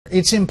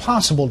It's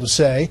impossible to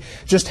say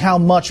just how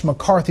much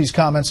McCarthy's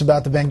comments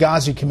about the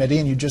Benghazi committee,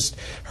 and you just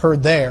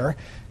heard there,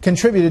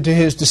 contributed to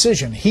his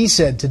decision. He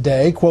said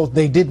today, quote,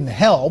 "They didn't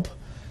help,"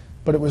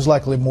 but it was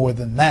likely more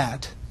than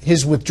that.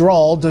 His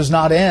withdrawal does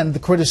not end the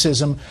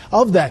criticism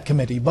of that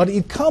committee, but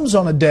it comes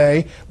on a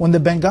day when the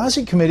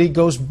Benghazi committee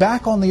goes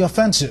back on the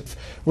offensive,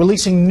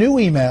 releasing new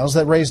emails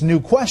that raise new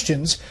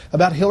questions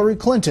about Hillary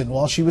Clinton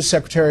while she was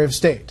Secretary of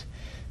State.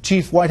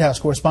 Chief White House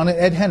correspondent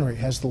Ed Henry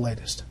has the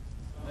latest.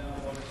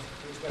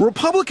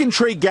 Republican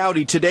Trey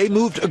Gowdy today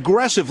moved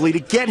aggressively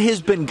to get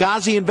his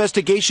Benghazi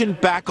investigation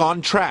back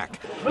on track,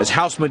 as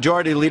House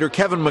Majority Leader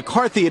Kevin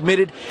McCarthy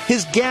admitted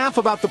his gaffe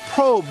about the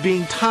probe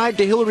being tied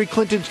to Hillary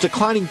Clinton's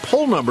declining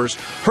poll numbers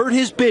hurt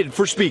his bid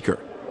for Speaker.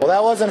 Well,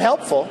 that wasn't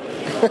helpful.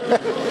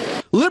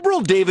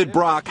 Liberal David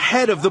Brock,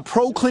 head of the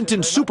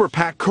pro-Clinton super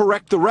PAC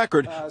Correct the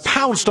Record,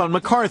 pounced on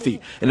McCarthy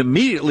and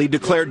immediately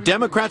declared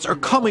Democrats are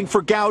coming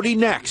for Gowdy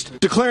next,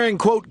 declaring,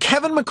 quote,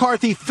 "Kevin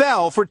McCarthy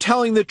fell for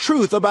telling the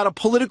truth about a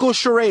political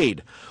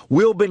charade.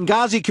 Will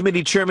Benghazi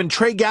Committee Chairman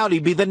Trey Gowdy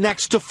be the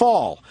next to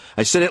fall?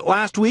 I said it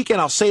last week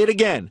and I'll say it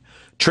again.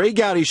 Trey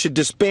Gowdy should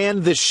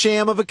disband this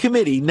sham of a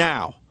committee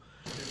now."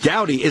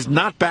 Gowdy is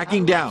not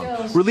backing down,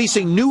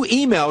 releasing new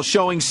emails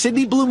showing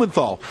Sidney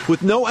Blumenthal,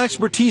 with no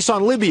expertise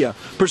on Libya,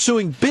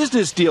 pursuing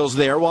business deals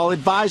there while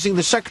advising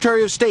the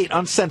Secretary of State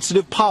on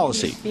sensitive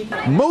policy.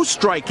 Most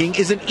striking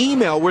is an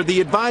email where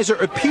the advisor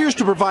appears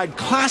to provide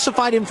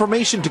classified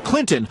information to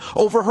Clinton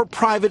over her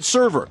private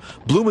server.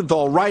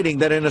 Blumenthal writing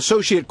that an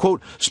associate,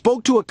 quote,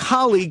 "spoke to a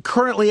colleague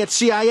currently at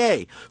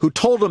CIA who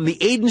told him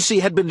the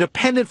agency had been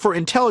dependent for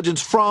intelligence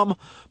from,"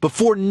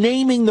 before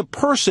naming the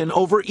person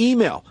over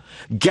email.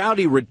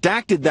 Gowdy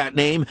redacted that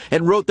name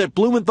and wrote that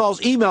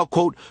Blumenthal's email,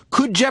 quote,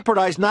 "could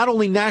jeopardize not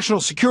only national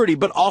security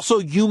but also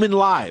human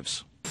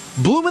lives."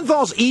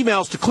 Blumenthal's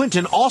emails to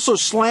Clinton also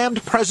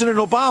slammed President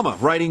Obama,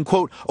 writing,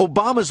 quote,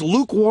 "Obama's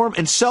lukewarm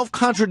and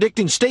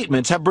self-contradicting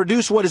statements have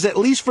produced what is, at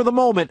least for the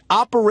moment,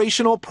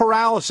 operational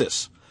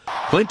paralysis."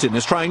 Clinton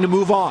is trying to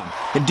move on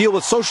and deal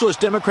with Socialist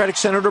Democratic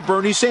Senator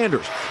Bernie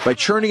Sanders by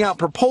churning out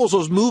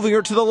proposals moving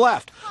her to the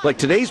left, like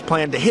today's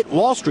plan to hit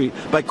Wall Street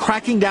by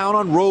cracking down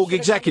on rogue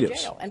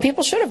executives. And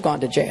people should have gone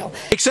to jail.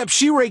 Except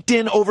she raked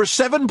in over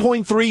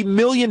 $7.3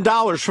 million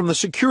from the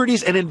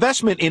securities and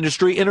investment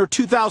industry in her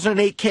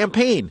 2008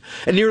 campaign,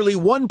 and nearly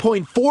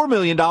 $1.4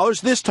 million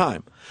this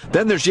time.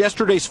 Then there's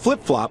yesterday's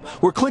flip-flop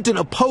where Clinton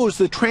opposed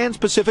the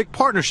Trans-Pacific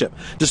Partnership,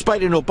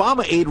 despite an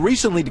Obama aide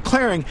recently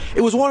declaring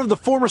it was one of the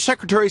former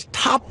secretary's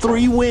top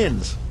 3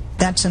 wins.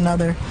 That's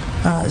another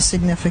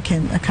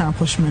significant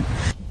accomplishment.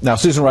 Now,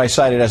 Susan Rice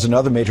cited as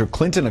another major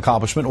Clinton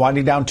accomplishment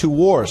winding down 2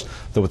 wars.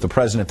 Though with the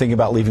president thinking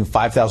about leaving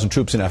 5,000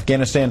 troops in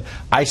Afghanistan,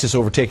 ISIS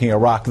overtaking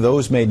Iraq,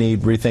 those may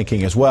need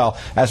rethinking as well.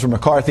 As for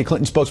McCarthy,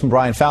 Clinton spokesman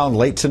Brian Fallon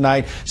late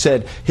tonight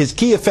said his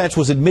key offense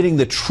was admitting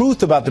the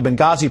truth about the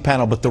Benghazi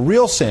panel, but the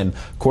real sin,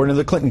 according to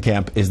the Clinton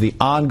camp, is the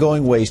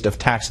ongoing waste of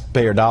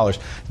taxpayer dollars.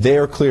 They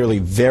are clearly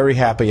very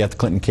happy at the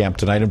Clinton camp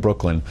tonight in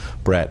Brooklyn,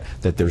 Bret,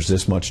 that there's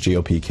this much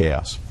GOP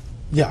chaos.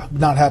 Yeah,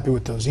 not happy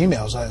with those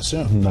emails, I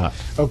assume. Not.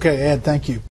 Okay, Ed, thank you.